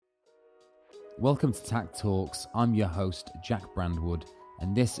Welcome to Tech Talks. I'm your host, Jack Brandwood,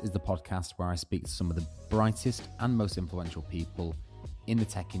 and this is the podcast where I speak to some of the brightest and most influential people in the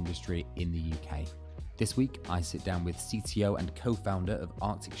tech industry in the UK. This week, I sit down with CTO and co-founder of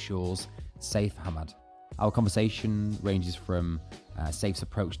Arctic Shores, Saif Hammad. Our conversation ranges from Saif's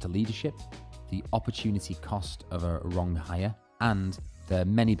approach to leadership, the opportunity cost of a wrong hire, and the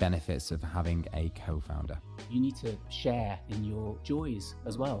many benefits of having a co-founder. You need to share in your joys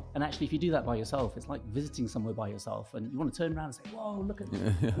as well. And actually, if you do that by yourself, it's like visiting somewhere by yourself and you want to turn around and say, whoa, look at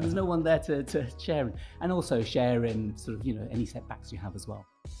this. There's no one there to share in. And also share in sort of, any setbacks you have as well.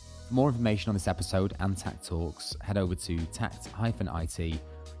 For more information on this episode and Tech Talks, head over to tact-it.co.uk.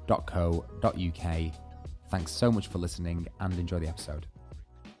 Thanks so much for listening and enjoy the episode.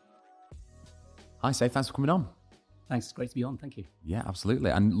 Hi, Saif. Thanks for coming on. Thanks. It's great to be on. Thank you. Yeah, absolutely.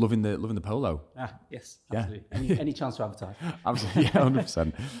 And loving the polo. Yes, absolutely. Yeah. Any chance to advertise? Absolutely. Yeah,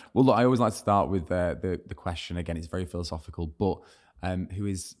 100%. Well, look, I always like to start with the question. Again, it's very philosophical, but who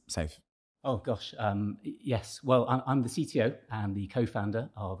is Saif? Oh, gosh. Yes. Well, I'm the CTO and the co-founder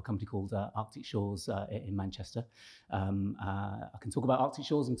of a company called Arctic Shores in Manchester. I can talk about Arctic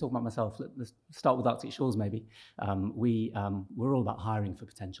Shores and talk about myself. Let's start with Arctic Shores, maybe. We're all about hiring for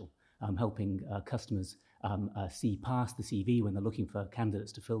potential, helping customers see past the CV when they're looking for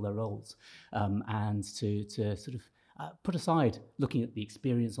candidates to fill their roles, and to sort of put aside looking at the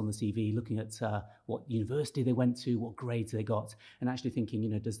experience on the CV, looking at what university they went to, what grades they got, and actually thinking,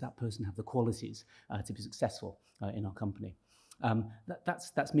 does that person have the qualities to be successful in our company?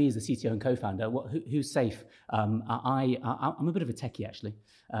 That's me as the CTO and co-founder. Who's Saif? I'm a bit of a techie actually,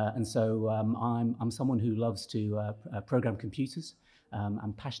 and so I'm someone who loves to program computers.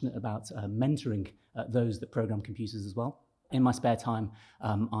 I'm passionate about mentoring those that program computers as well. In my spare time,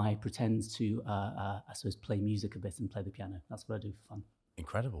 I pretend to, I suppose, play music a bit and play the piano. That's what I do for fun.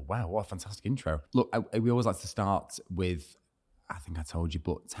 Incredible. Wow, what a fantastic intro. Look, we always like to start with, I think I told you,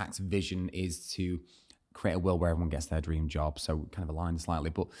 but Tact's vision is to create a world where everyone gets their dream job. So kind of aligned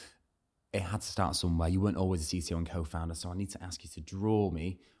slightly, but it had to start somewhere. You weren't always a CTO and co-founder, so I need to ask you to draw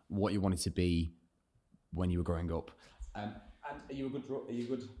me what you wanted to be when you were growing up. And are you a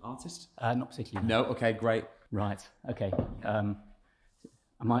good artist? Not particularly. No. Okay. Great. Right. Okay. Am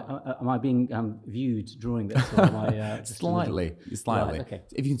I being viewed drawing this? Or am I, slightly. Right, okay.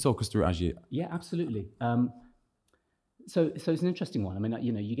 If you can talk us through it as you. Yeah, absolutely. So it's an interesting one. I mean,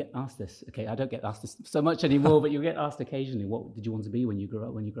 you get asked this. Okay, I don't get asked this so much anymore, but you get asked occasionally. What did you want to be when you grow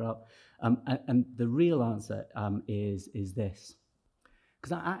up? And the real answer is this,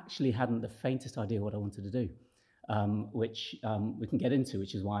 because I actually hadn't the faintest idea what I wanted to do. Which we can get into,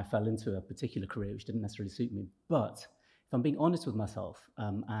 which is why I fell into a particular career which didn't necessarily suit me. But if I'm being honest with myself,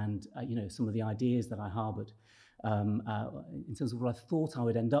 and some of the ideas that I harbored in terms of what I thought I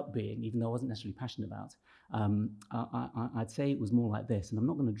would end up being, even though I wasn't necessarily passionate about, I'd say it was more like this. And I'm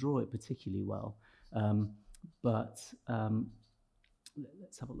not going to draw it particularly well, but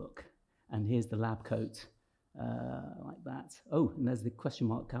let's have a look. And here's the lab coat, like that. Oh, and there's the question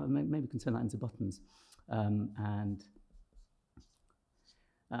mark. Maybe we can turn that into buttons. And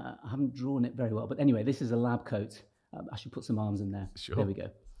I haven't drawn it very well, but anyway, this is a lab coat. I should put some arms in there. Sure. There we go.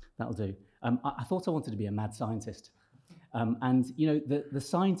 That'll do. I thought I wanted to be a mad scientist. And the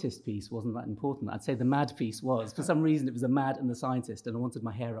scientist piece wasn't that important. I'd say the mad piece was. For some reason, it was the mad and the scientist, and I wanted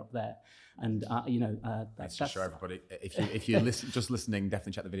my hair up there. And let's just show everybody. If you're just listening,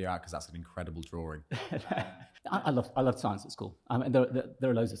 definitely check the video out because that's an incredible drawing. I loved science at school. There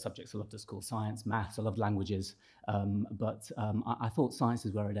are loads of subjects I loved at school: science, maths. I loved languages, but I thought science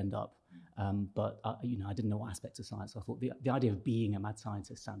is where I'd end up. But I didn't know what aspect of science. So I thought the idea of being a mad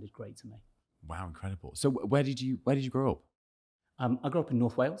scientist sounded great to me. Wow, incredible. So where did you grow up? I grew up in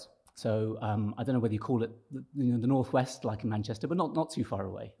North Wales. So I don't know whether you call it the Northwest, like in Manchester, but not too far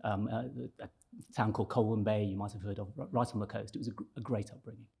away. A town called Colwyn Bay, you might have heard of, right on the coast. It was a great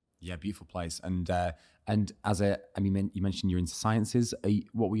upbringing. Yeah, beautiful place. And you mentioned you're into sciences.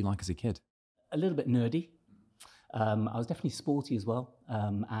 What were you like as a kid? A little bit nerdy. I was definitely sporty as well,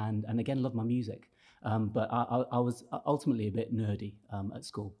 and again loved my music. But I was ultimately a bit nerdy at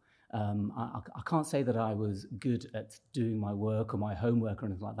school. I can't say that I was good at doing my work or my homework or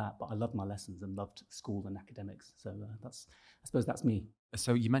anything like that, but I loved my lessons and loved school and academics. So I suppose that's me.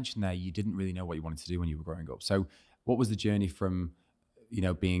 So you mentioned there you didn't really know what you wanted to do when you were growing up. So what was the journey from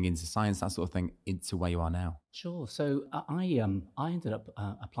being into science, that sort of thing, into where you are now? Sure. So I ended up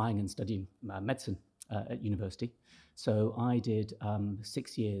applying and studying medicine at university. So I did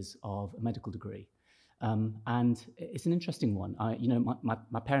 6 years of a medical degree. And it's an interesting one.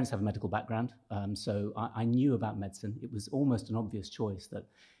 My parents have a medical background, so I knew about medicine. It was almost an obvious choice that,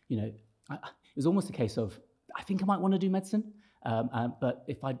 was almost a case of, I think I might want to do medicine, but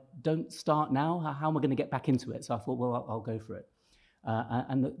if I don't start now, how am I going to get back into it? So I thought, well, I'll go for it.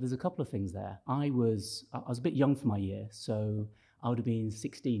 And there's a couple of things there. I was a bit young for my year, so I would have been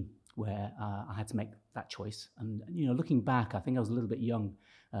 16 where I had to make that choice. And looking back, I think I was a little bit young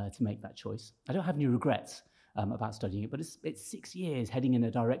to make that choice. I don't have any regrets about studying it, but it's 6 years heading in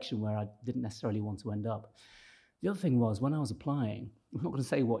a direction where I didn't necessarily want to end up. The other thing was, when I was applying, I'm not going to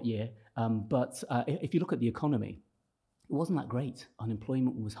say what year, but if you look at the economy, it wasn't that great.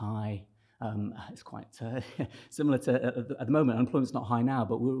 Unemployment was high. It's quite similar to at the moment. Unemployment's not high now,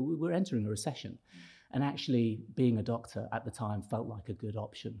 but we're entering a recession. And actually, being a doctor at the time felt like a good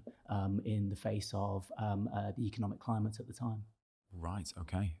option in the face of the economic climate at the time. Right.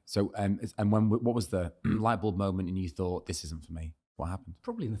 Okay. So, and what was the light bulb moment, and you thought, this isn't for me? What happened?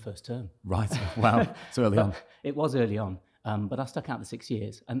 Probably in the first term. Right. Wow. So early on. It was early on, but I stuck out the 6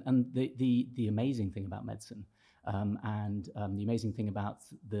 years. And the amazing thing about medicine, and the amazing thing about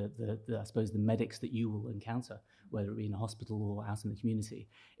the I suppose the medics that you will encounter, whether it be in a hospital or out in the community,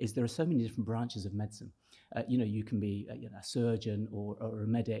 is there are so many different branches of medicine. You can be a surgeon or a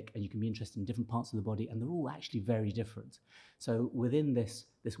medic, and you can be interested in different parts of the body, and they're all actually very different. So within this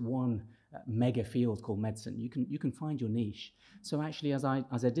one mega field called medicine, you can find your niche. So actually, as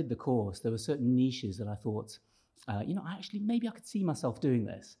I did the course, there were certain niches that I thought, actually maybe I could see myself doing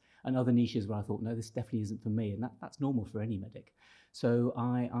this, and other niches where I thought, no, this definitely isn't for me, and that's normal for any medic. So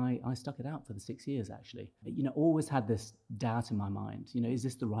I stuck it out for the 6 years, actually. Always had this doubt in my mind, is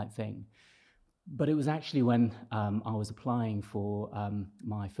this the right thing? But it was actually when I was applying for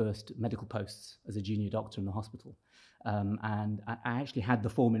my first medical posts as a junior doctor in the hospital. And I actually had the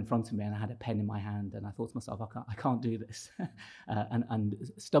form in front of me, and I had a pen in my hand, and I thought to myself, I can't do this. and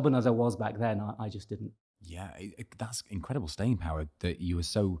stubborn as I was back then, I just didn't. Yeah, that's incredible staying power that you were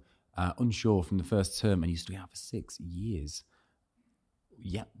so unsure from the first term, and you stuck out for 6 years.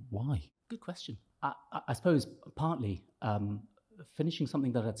 Yeah, why? Good question. I suppose partly finishing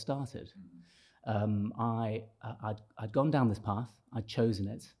something that I'd started. I'd gone down this path, I'd chosen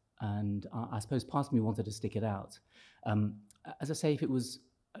it, and I suppose part of me wanted to stick it out. As I say, if it was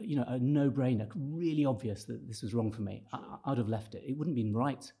a no-brainer, really obvious that this was wrong for me, I'd have left it. It wouldn't have been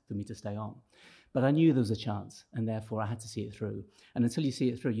right for me to stay on. But I knew there was a chance, and therefore I had to see it through. And until you see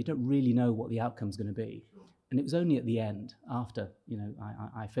it through, you don't really know what the outcome's going to be. And it was only at the end, after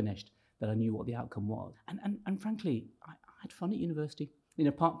I finished, that I knew what the outcome was. And frankly, I had fun at university.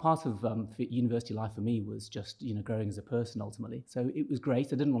 Part of university life for me was just growing as a person ultimately. So it was great.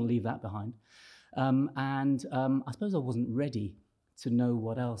 I didn't want to leave that behind. I suppose I wasn't ready to know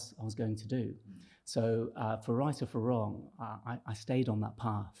what else I was going to do. So for right or for wrong, I stayed on that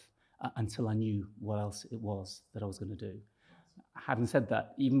path until I knew what else it was that I was going to do. Having said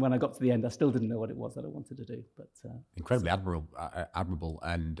that, even when I got to the end, I still didn't know what it was that I wanted to do. But incredibly admirable,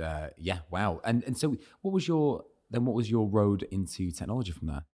 and wow. And so, what was your road into technology from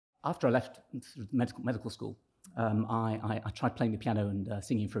there? After I left medical school, I tried playing the piano and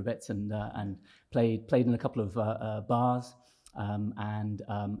singing for a bit, and played in a couple of bars,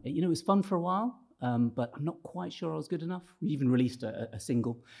 it was fun for a while. But I'm not quite sure I was good enough. We even released a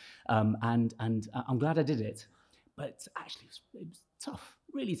single, and I'm glad I did it. But actually, it was tough,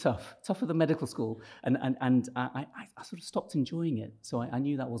 really tough, tougher than medical school. And I sort of stopped enjoying it. So I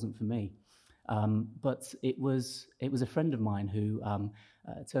knew that wasn't for me. But it was a friend of mine who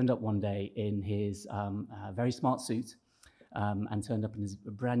turned up one day in his very smart suit, and turned up in his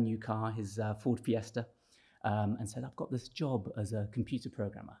brand new car, his Ford Fiesta, and said, "I've got this job as a computer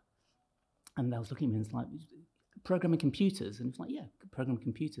programmer." And I was looking at him, and it's like, programming computers? And he was like, yeah, programming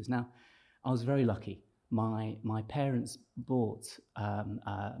computers. Now, I was very lucky. My parents bought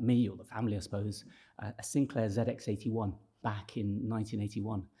me, or the family, I suppose, a Sinclair ZX81 back in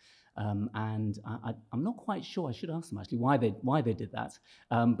 1981. And I'm not quite sure, I should ask them actually why they did that.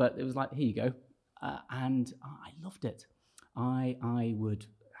 But it was like, here you go. And I loved it. I would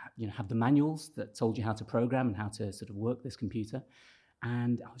have the manuals that told you how to program and how to sort of work this computer.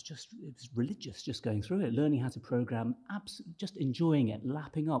 And it was religious just going through it, learning how to program, just enjoying it,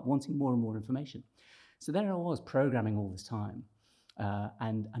 lapping up, wanting more and more information. So there I was programming all this time,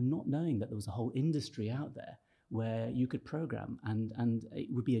 and not knowing that there was a whole industry out there where you could program and it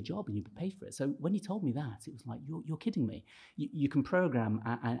would be a job and you'd be paid for it. So when he told me that, it was like, you're kidding me. You can program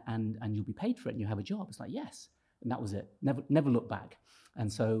and you'll be paid for it and you have a job. It's like, yes. And that was it. Never looked back.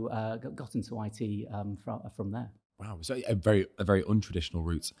 And so got into IT from there. Wow, so a very untraditional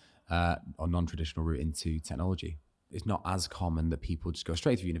route or non-traditional route into technology. It's not as common that people just go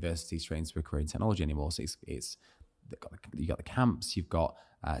straight through university, straight into a career in technology anymore. So it's you got the camps, you've got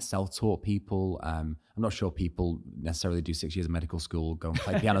self-taught people. I'm not sure people necessarily do 6 years of medical school, go and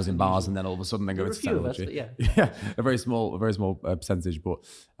play pianos in bars, and then all of a sudden they go into technology. Yeah, a very small percentage. But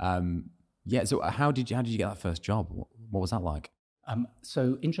yeah. So how did you get that first job? What was that like?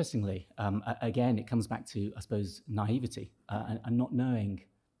 So interestingly, again, it comes back to, I suppose, naivety and not knowing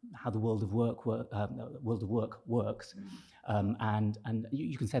how the world of work works. And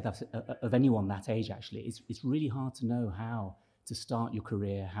you can say that of anyone that age. Actually, it's really hard to know how to start your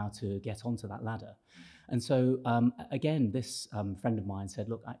career, how to get onto that ladder. And so again, this friend of mine said,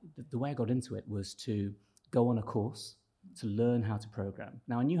 look, the way I got into it was to go on a course to learn how to program.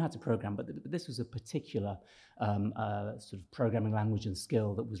 Now, I knew how to program, but this was a particular sort of programming language and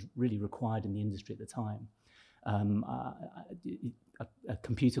skill that was really required in the industry at the time. A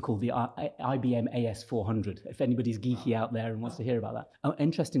computer called the IBM AS400, if anybody's geeky out there and wants to hear about that.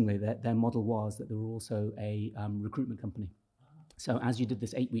 Interestingly, their model was that they were also a recruitment company. So as you did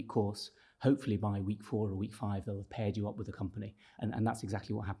this 8-week course, hopefully by week 4 or week 5, they'll have paired you up with a company. And that's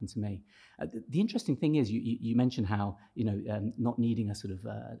exactly what happened to me. The interesting thing is you mentioned how, not needing a sort of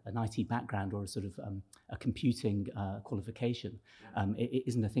an IT background or a sort of a computing qualification, it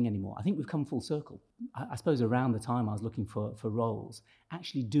isn't a thing anymore. I think we've come full circle. I suppose around the time I was looking for roles,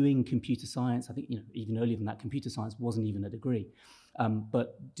 actually doing computer science, I think, even earlier than that, computer science wasn't even a degree.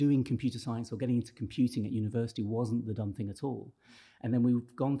 But doing computer science or getting into computing at university wasn't the done thing at all. And then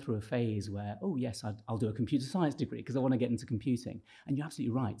we've gone through a phase where, oh yes, I'll do a computer science degree because I want to get into computing. And you're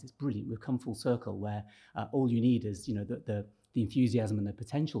absolutely right, it's brilliant. We've come full circle where all you need is the enthusiasm and the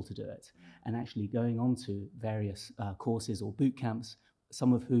potential to do it. And actually going on to various courses or boot camps,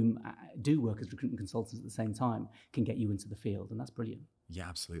 some of whom do work as recruitment consultants at the same time, can get you into the field. And that's brilliant. Yeah,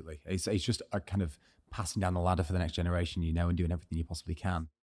 absolutely. It's just a kind of passing down the ladder for the next generation, and doing everything you possibly can.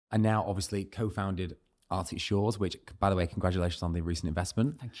 And now, obviously, co-founded Arctic Shores, which, by the way, congratulations on the recent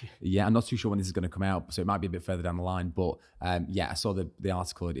investment. Thank you. Yeah, I'm not too sure when this is going to come out, so it might be a bit further down the line. But yeah, I saw the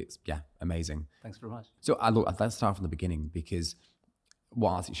article. It's amazing. Thanks very much. So let's start from the beginning, because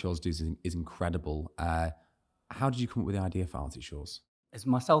what Arctic Shores does is incredible. How did you come up with the idea for Arctic Shores? It's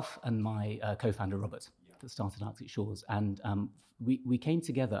myself and my co-founder Robert that started Arctic Shores, and we came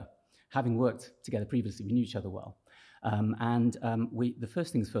together, having worked together previously. We knew each other well. The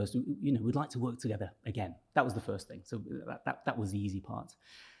first things first, we'd like to work together again. That was the first thing. So that was the easy part.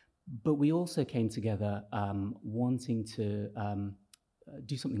 But we also came together wanting to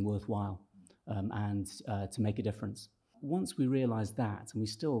do something worthwhile and to make a difference. Once we realized that, and we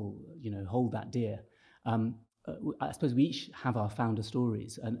still, hold that dear, I suppose we each have our founder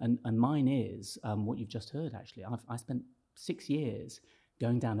stories. And mine is what you've just heard, actually. I spent 6 years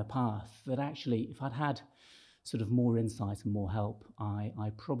going down a path that actually, if I'd had sort of more insight and more help,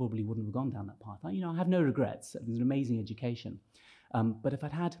 I probably wouldn't have gone down that path. I have no regrets. It was an amazing education. But if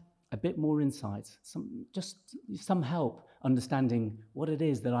I'd had a bit more insight, some help understanding what it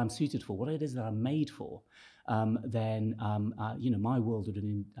is that I'm suited for, what it is that I'm made for, then my world would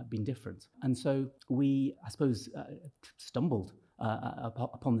have been different. And so we, I suppose, stumbled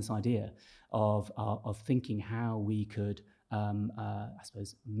upon this idea of thinking how we could,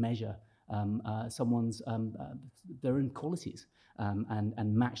 measure someone's their own qualities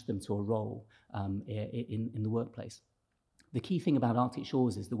and match them to a role in the workplace. The key thing about Arctic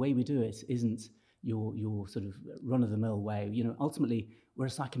Shores is the way we do it isn't your sort of run-of-the-mill way. Ultimately, we're a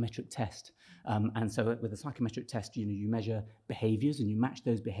psychometric test. And so with a psychometric test, you measure behaviors and you match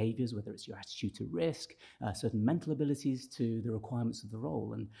those behaviors, whether it's your attitude to risk, certain mental abilities to the requirements of the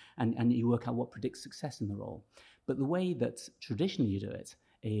role, and you work out what predicts success in the role. But the way that traditionally you do it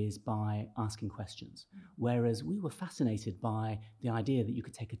is by asking questions. Whereas we were fascinated by the idea that you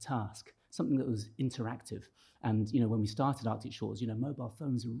could take a task, something that was interactive. And, when we started Arctic Shores, mobile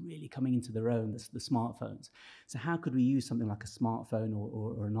phones are really coming into their own, the smartphones. So how could we use something like a smartphone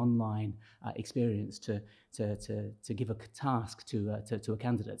or an online experience to give a task to a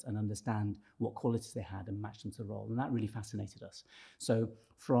candidate and understand what qualities they had and match them to the role? And that really fascinated us. So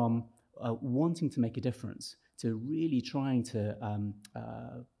from wanting to make a difference to really trying to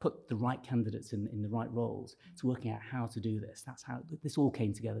put the right candidates in the right roles, to working out how to do this. That's how this all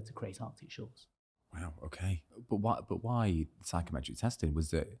came together to create Arctic Shores. Wow. Okay. But why psychometric testing?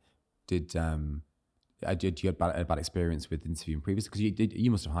 Was it? Did you have a bad experience with interviewing previously? Because you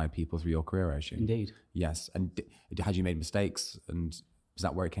must have hired people through your career, I assume. Indeed. Yes. And had you made mistakes? And is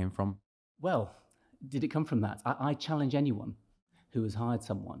that where it came from? Well, did it come from that? I challenge anyone who has hired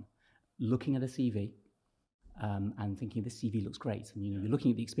someone looking at a CV and thinking this CV looks great, and you're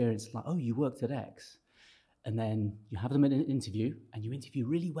looking at the experience like, oh, you worked at X, and then you have them in an interview and you interview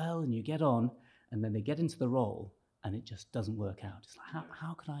really well and you get on, and then they get into the role and it just doesn't work out. It's like,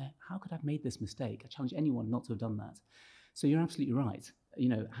 how could I have made this mistake? I challenge anyone not to have done that. So you're absolutely right.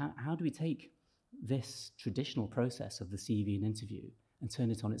 How do we take this traditional process of the CV and interview and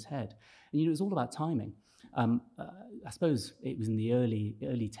turn it on its head? And it's all about timing. I suppose it was in the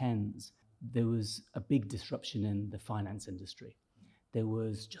early tens. There was a big disruption in the finance industry. There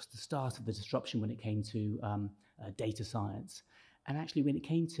was just the start of the disruption when it came to data science. And actually, when it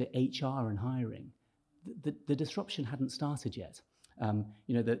came to HR and hiring, the disruption hadn't started yet.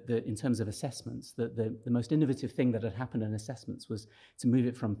 In terms of assessments, the most innovative thing that had happened in assessments was to move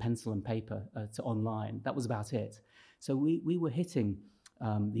it from pencil and paper to online. That was about it. So we were hitting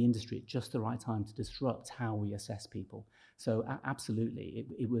the industry at just the right time to disrupt how we assess people. So absolutely,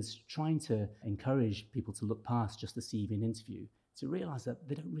 it was trying to encourage people to look past just the CV and interview, to realize that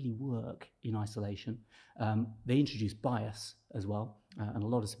they don't really work in isolation. They introduce bias as well, and a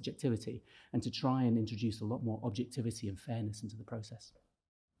lot of subjectivity, and to try and introduce a lot more objectivity and fairness into the process.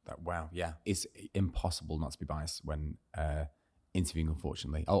 Wow, yeah. It's impossible not to be biased when interviewing,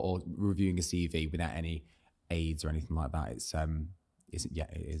 unfortunately, or reviewing a CV without any aids or anything like that. It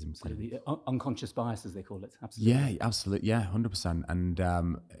is. The unconscious bias, as they call it. Absolutely. Yeah, absolutely. Yeah, 100%. And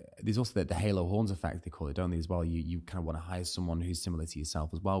there's also the halo horns effect, they call it, don't they, as well? You kind of want to hire someone who's similar to yourself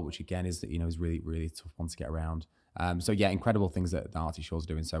as well, which again is really, really tough one to get around. So yeah, incredible things that Arctic Shores are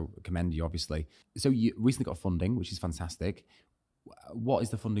doing. So commend you, obviously. So you recently got funding, which is fantastic. What is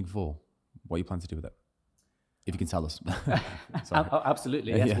the funding for? What are you planning to do with it? If you can tell us.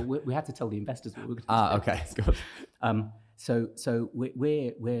 Absolutely, yes. Yeah. Well, we had to tell the investors what we were going to do. Okay, good. So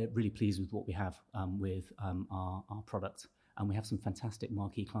we're really pleased with what we have with our product, and we have some fantastic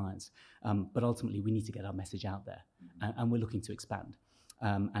marquee clients. But ultimately, we need to get our message out there, and we're looking to expand.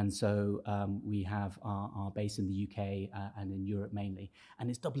 And so we have our base in the UK and in Europe mainly, and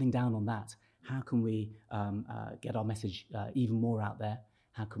it's doubling down on that. How can we get our message even more out there?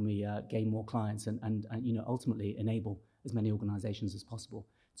 How can we gain more clients and ultimately enable as many organizations as possible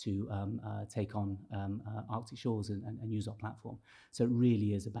to take on Arctic Shores and use our platform? So it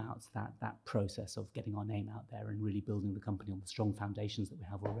really is about that process of getting our name out there and really building the company on the strong foundations that we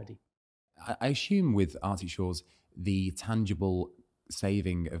have already. I assume with Arctic Shores, the tangible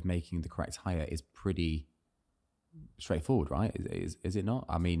saving of making the correct hire is pretty straightforward, right? Is it not?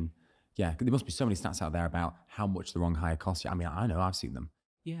 I mean, yeah, there must be so many stats out there about how much the wrong hire costs you. I mean, I know, I've seen them.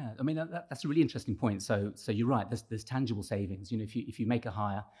 Yeah, I mean, that's a really interesting point. So you're right. There's tangible savings. If you make a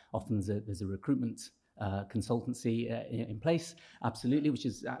hire, often there's a recruitment consultancy in place, absolutely, which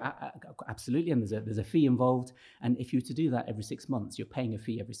is absolutely, and there's a fee involved. And if you were to do that every 6 months, you're paying a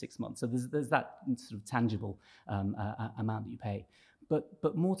fee every 6 months. So there's that sort of tangible amount that you pay.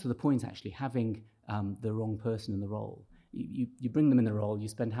 But more to the point, actually, having the wrong person in the role. You bring them in the role, you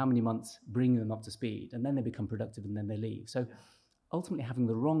spend how many months bringing them up to speed, and then they become productive, and then they leave. So. Yeah. Ultimately, having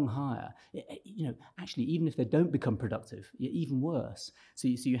the wrong hire, actually, even if they don't become productive, even worse. So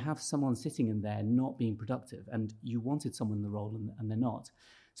you have someone sitting in there not being productive, and you wanted someone in the role and they're not.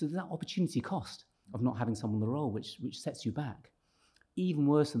 So there's that opportunity cost of not having someone in the role, which sets you back. Even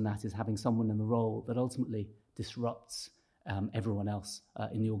worse than that is having someone in the role that ultimately disrupts everyone else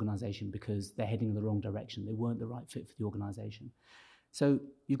in the organization because they're heading in the wrong direction. They weren't the right fit for the organization. So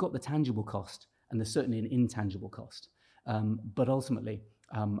you've got the tangible cost, and there's certainly an intangible cost. But ultimately,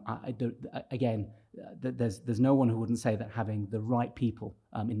 there's no one who wouldn't say that having the right people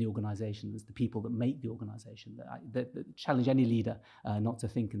in the organisation is the people that make the organisation. That challenge any leader not to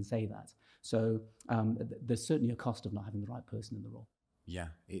think and say that. So there's certainly a cost of not having the right person in the role. Yeah,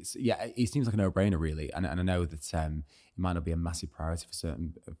 it seems like a no-brainer, really, and I know that it might not be a massive priority for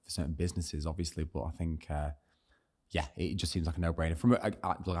certain businesses, obviously, but I think. It just seems like a no-brainer.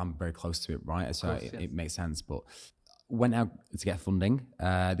 I'm very close to it, right? So course, it makes sense. But went out to get funding.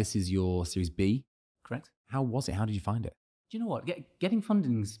 This is your Series B. Correct. How was it? How did you find it? Do you know what? Getting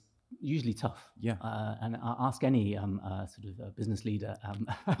funding's usually tough. Yeah. And I ask any sort of business leader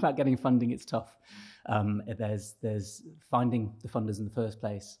about getting funding. It's tough. There's finding the funders in the first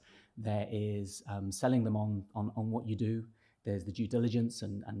place. There is selling them on what you do. There's the due diligence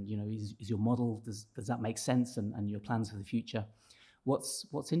and is your model, does that make sense, and your plans for the future.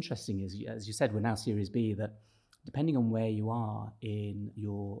 What's interesting is, as you said, we're now Series B, that depending on where you are in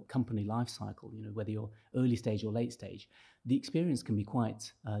your company life cycle, whether you're early stage or late stage, the experience can be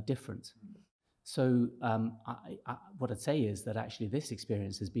quite different. So what I'd say is that actually this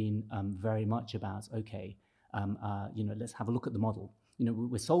experience has been very much about, let's have a look at the model.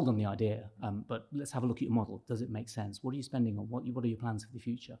 We're sold on the idea, but let's have a look at your model. Does it make sense? What are you spending on? What are your plans for the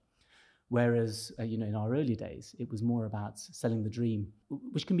future? Whereas, in our early days, it was more about selling the dream,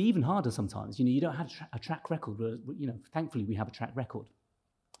 which can be even harder sometimes. You don't have a track record. Thankfully, we have a track record.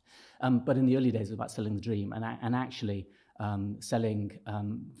 But in the early days, it was about selling the dream and actually selling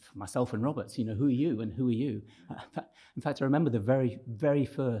for myself and Roberts, who are you and who are you? In fact, I remember the very, very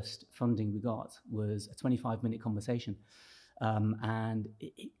first funding we got was a 25-minute conversation. And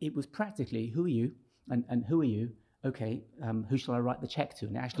it was practically, who are you and who are you? Okay, who shall I write the check to?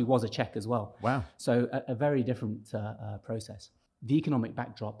 And it actually was a check as well. Wow. So a very different process. The economic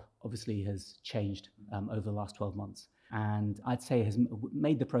backdrop obviously has changed over the last 12 months. And I'd say has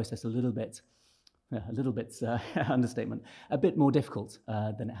made the process a little bit understatement, a bit more difficult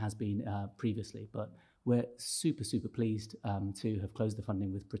than it has been previously. But we're super, super pleased to have closed the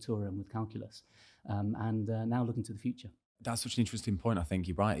funding with Pretura and with Calculus, and now looking to the future. That's such an interesting point. I think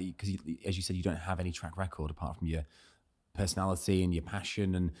you're right, because as you said, you don't have any track record apart from your personality and your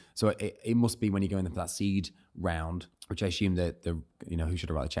passion, and so it must be when you're going for that seed round, which I assume that who should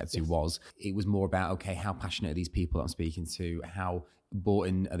I write the check to was. It was more about, okay, how passionate are these people I'm speaking to? How bought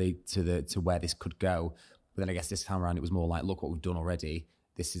in are they to where this could go? But then I guess this time around it was more like, look what we've done already.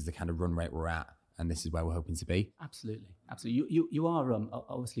 This is the kind of run rate we're at, and this is where we're hoping to be. Absolutely. You are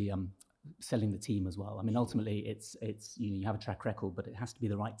obviously selling the team as well. I mean, ultimately, it's you have a track record, but it has to be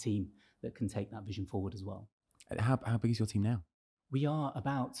the right team that can take that vision forward as well. How big is your team now? We are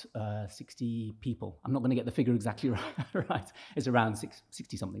about 60 people. I'm not going to get the figure exactly right. It's around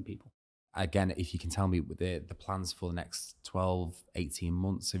 60-something people. Again, if you can tell me the plans for the next 12, 18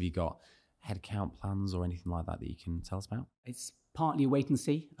 months, have you got headcount plans or anything like that you can tell us about? It's partly a wait and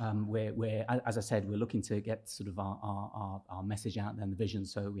see. We're as I said, we're looking to get sort of our message out there and the vision.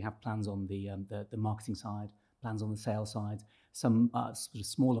 So we have plans on the marketing side, plans on the sales side, some sort of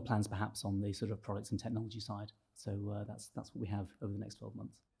smaller plans perhaps on the sort of products and technology side. So that's what we have over the next 12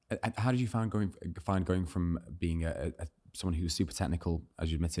 months. And how did you find going from being someone who was super technical,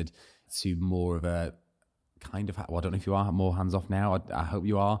 as you admitted, to more of a kind of, well, I don't know if you are more hands off now. I hope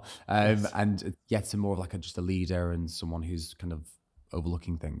you are, yes. And to more of like just a leader and someone who's kind of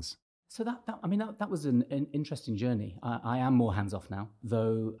overlooking things. So that was an interesting journey. I am more hands off now,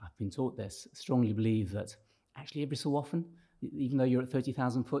 though I've been taught this. Strongly believe that actually every so often, even though you're at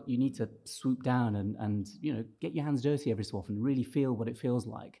 30,000 foot, you need to swoop down and get your hands dirty every so often, really feel what it feels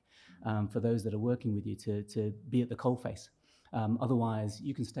like for those that are working with you to be at the coalface. Otherwise,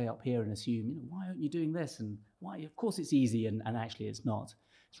 you can stay up here and assume, why aren't you doing this? And why? Of course, it's easy, and actually, it's not.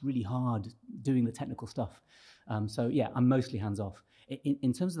 It's really hard doing the technical stuff. So yeah, I'm mostly hands off.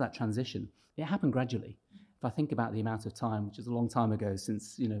 In terms of that transition, it happened gradually. If I think about the amount of time, which is a long time ago,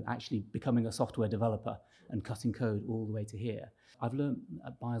 since actually becoming a software developer and cutting code all the way to here, I've learned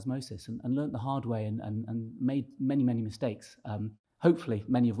by osmosis and learned the hard way and made many, many mistakes. Hopefully,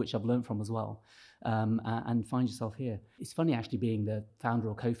 many of which I've learned from as well, and find yourself here. It's funny, actually, being the founder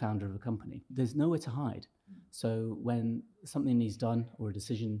or co-founder of a company. There's nowhere to hide. So when something needs done or a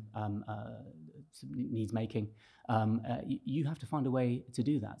decision needs making, you have to find a way to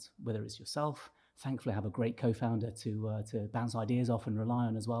do that, whether it's yourself. Thankfully, I have a great co-founder to bounce ideas off and rely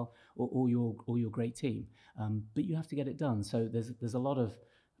on as well, or your great team. But you have to get it done. So there's a lot of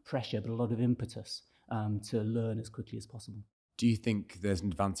pressure, but a lot of impetus to learn as quickly as possible. Do you think there's an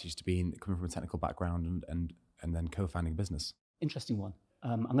advantage to coming from a technical background and then co-founding a business? Interesting one.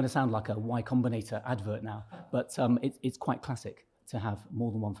 I'm going to sound like a Y Combinator advert now, but it's quite classic to have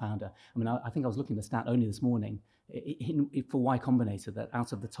more than one founder. I mean, I think I was looking at the stat only this morning for Y Combinator that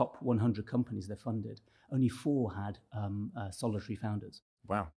out of the top 100 companies they funded, only 4 had solitary founders.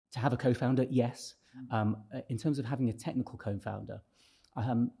 Wow. To have a co-founder, yes. In terms of having a technical co-founder,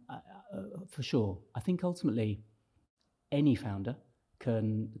 for sure. I think ultimately any founder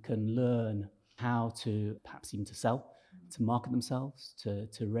can learn how to perhaps even to sell, to market themselves,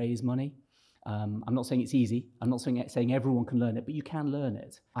 to raise money. I'm not saying it's easy. I'm not saying everyone can learn it, but you can learn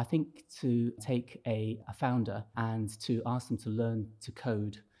it. I think to take a founder and to ask them to learn to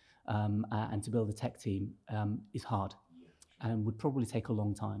code and to build a tech team is hard and would probably take a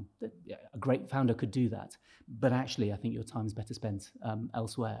long time. A great founder could do that, but actually I think your time is better spent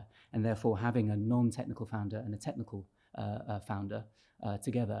elsewhere, and therefore having a non-technical founder and a technical founder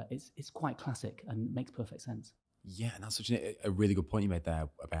together, it's quite classic and makes perfect sense. Yeah, and that's such a really good point you made there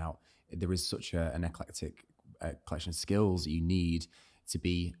about there is such an eclectic collection of skills that you need to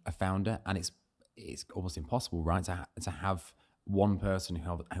be a founder, and it's almost impossible, right, to have one person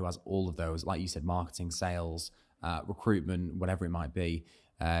who has all of those, like you said, marketing, sales, recruitment, whatever it might be.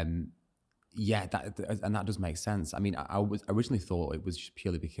 That does make sense. I mean, I originally thought it was just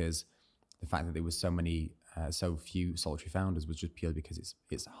purely because the fact that there was so many so few solitary founders was just purely because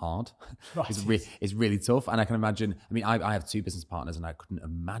it's hard. Right. It's really tough. And I can imagine, I mean, I have 2 business partners and I couldn't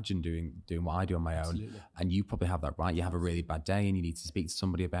imagine doing what I do on my own. Absolutely. And you probably have that, right? You have a really bad day and you need to speak to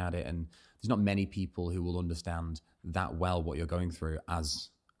somebody about it. And there's not many people who will understand that well what you're going through as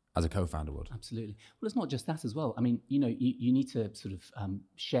a co-founder would. Absolutely. Well, it's not just that as well. I mean, you need to sort of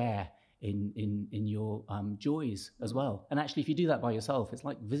share in your joys as well. And actually, if you do that by yourself, it's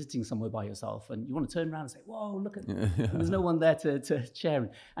like visiting somewhere by yourself and you want to turn around and say, whoa, look at and there's no one there to share.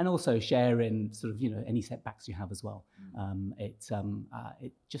 And also share in sort of, any setbacks you have as well. It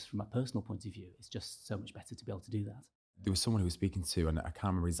just from a personal point of view, it's just so much better to be able to do that. There was someone who was speaking to, and I can't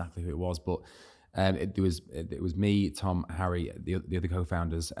remember exactly who it was, but it was me, Tom, Harry, the other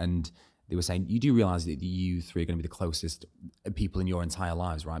co-founders, and they were saying, you do realize that you 3 are going to be the closest people in your entire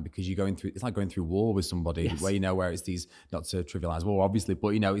lives, right? Because you're going through, it's like going through war with somebody. Yes. where it's these, not to trivialize war, obviously,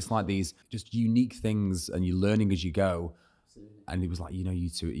 but it's like these just unique things and you're learning as you go. Absolutely. And it was like,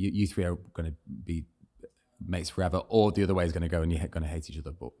 you 3 are going to be mates forever, or the other way is going to go and you're going to hate each other,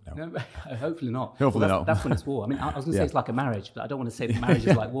 but no. Hopefully not. Hopefully not. That's when it's war. I mean, I was going to say it's like a marriage, but I don't want to say that marriage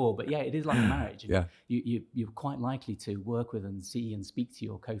is like war, but yeah, it is like a marriage. Yeah. You're quite likely to work with and see and speak to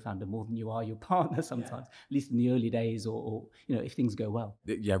your co-founder more than you are your partner sometimes, at least in the early days or if things go well.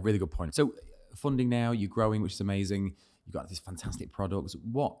 Yeah, really good point. So funding now, you're growing, which is amazing. You've got this fantastic product.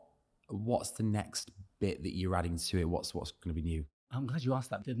 What's the next bit that you're adding to it? What's going to be new? I'm glad you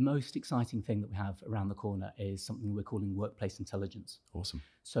asked that. The most exciting thing that we have around the corner is something we're calling workplace intelligence. Awesome.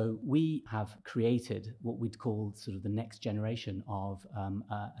 So we have created what we'd call sort of the next generation of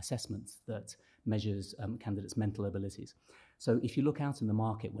assessments that measures candidates' mental abilities. So if you look out in the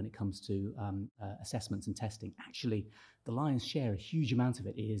market when it comes to assessments and testing, actually the lion's share, a huge amount of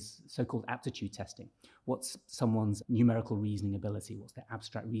it is so-called aptitude testing. What's someone's numerical reasoning ability? What's their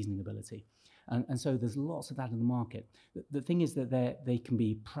abstract reasoning ability? And so there's lots of that in the market. The thing is that they can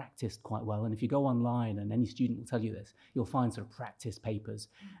be practiced quite well. And if you go online, and any student will tell you this, you'll find sort of practice papers.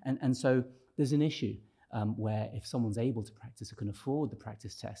 And so there's an issue where if someone's able to practice or can afford the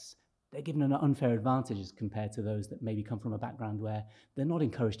practice tests, they're given an unfair advantage as compared to those that maybe come from a background where they're not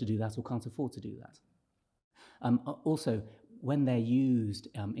encouraged to do that or can't afford to do that. Also, when they're used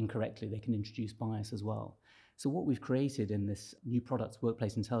incorrectly, they can introduce bias as well. So what we've created in this new product,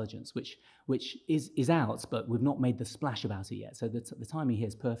 Workplace Intelligence, which is out, but we've not made the splash about it yet, so the timing here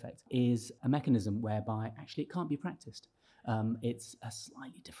is perfect, is a mechanism whereby actually it can't be practiced. It's a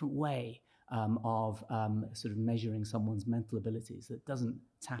slightly different way of sort of measuring someone's mental abilities that doesn't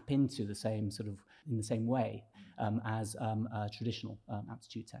tap into the same sort of in the same way as traditional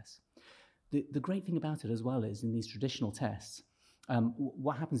aptitude tests. The great thing about it as well is in these traditional tests,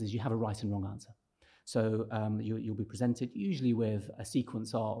 what happens is you have a right and wrong answer. So you'll be presented usually with a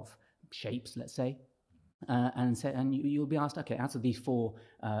sequence of shapes, let's say, and you'll be asked, okay, out of these 4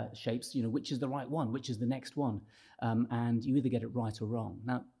 shapes, which is the right one, which is the next one, and you either get it right or wrong.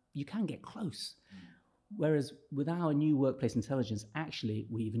 Now, you can get close. Whereas with our new workplace intelligence, actually,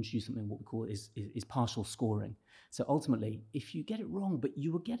 we've introduced something what we call is partial scoring. So ultimately, if you get it wrong, but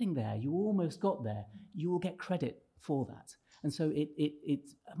you were getting there, you almost got there, you will get credit for that. And so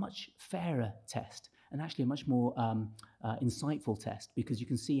it's a much fairer test and actually a much more insightful test because you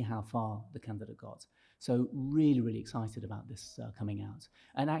can see how far the candidate got. So really, really excited about this coming out.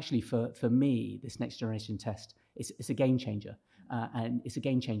 And actually for me, this next generation test, it's a game changer. And it's a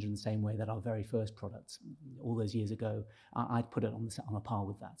game changer in the same way that our very first product, all those years ago, I'd put it on a par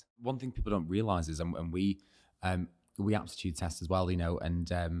with that. One thing people don't realize is, and we aptitude test as well,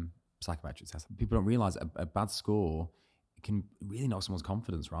 and psychometric test. People don't realize a bad score can really knock someone's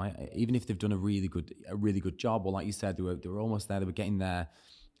confidence, right? Even if they've done a really good job, or like you said, they were almost there, they were getting there.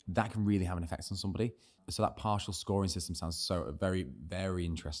 That can really have an effect on somebody. So that partial scoring system sounds so very, very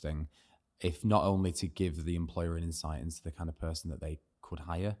interesting. If not only to give the employer an insight into the kind of person that they could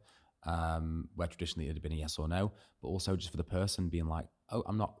hire, where traditionally it had been a yes or no, but also just for the person being like, oh,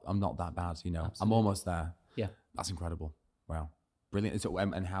 I'm not that bad, Absolutely. I'm almost there. Yeah, that's incredible. Wow. Brilliant. So,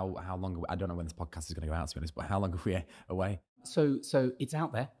 and how long? I don't know when this podcast is going to go out, to be honest, but how long are we away? So it's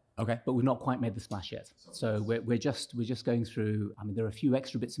out there. Okay. But we've not quite made the splash yet. So we're just going through. I mean, there are a few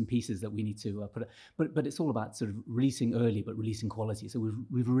extra bits and pieces that we need to put. But it's all about sort of releasing early, but releasing quality. So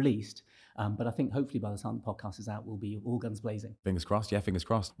we've released. But I think hopefully by the time the podcast is out, we'll be all guns blazing. Fingers crossed. Yeah, fingers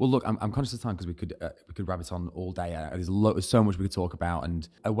crossed. Well, look, I'm conscious of time because we could rabbit on all day. There's so much we could talk about. And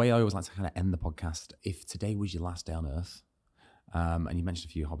a way I always like to kind of end the podcast. If today was your last day on Earth, and you mentioned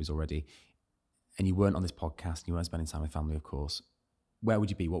a few hobbies already, and you weren't on this podcast, and you weren't spending time with family, of course, where would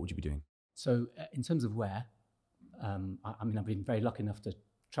you be? What would you be doing? So in terms of where, I mean, I've been very lucky enough to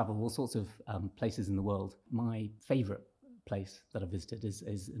travel all sorts of places in the world. My favourite place that I've visited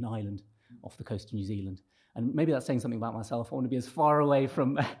is an island off the coast of New Zealand. And maybe that's saying something about myself. I want to be as far away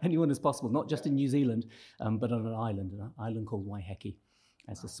from anyone as possible, not just in New Zealand, but on an island called Waiheke.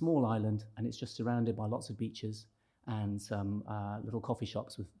 It's a small island, and it's just surrounded by lots of beaches and some little coffee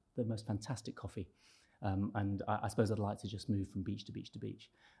shops with the most fantastic coffee. And I suppose I'd like to just move from beach to beach to beach.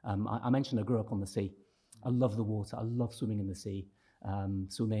 I mentioned I grew up on the sea. I love the water. I love swimming in the sea,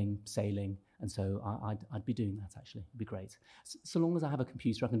 swimming, sailing. And so I'd be doing that, actually. It'd be great. So long as I have a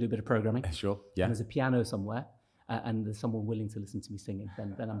computer, I can do a bit of programming. Sure, yeah. And there's a piano somewhere, and there's someone willing to listen to me singing,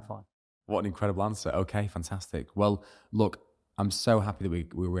 then I'm fine. What an incredible answer. Okay, fantastic. Well, look, I'm so happy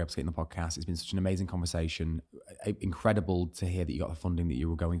that we were able to get in the podcast. It's been such an amazing conversation. Incredible to hear that you got the funding that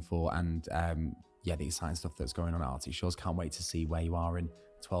you were going for, and the exciting stuff that's going on at Arctic Shores. Can't wait to see where you are in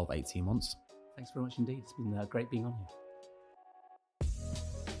 12, 18 months. Thanks very much indeed. It's been great being on here.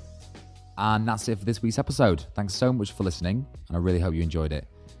 And that's it for this week's episode. Thanks so much for listening, and I really hope you enjoyed it.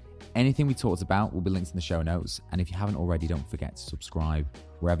 Anything we talked about will be linked in the show notes, and if you haven't already, don't forget to subscribe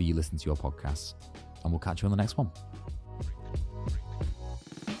wherever you listen to your podcasts, and we'll catch you on the next one.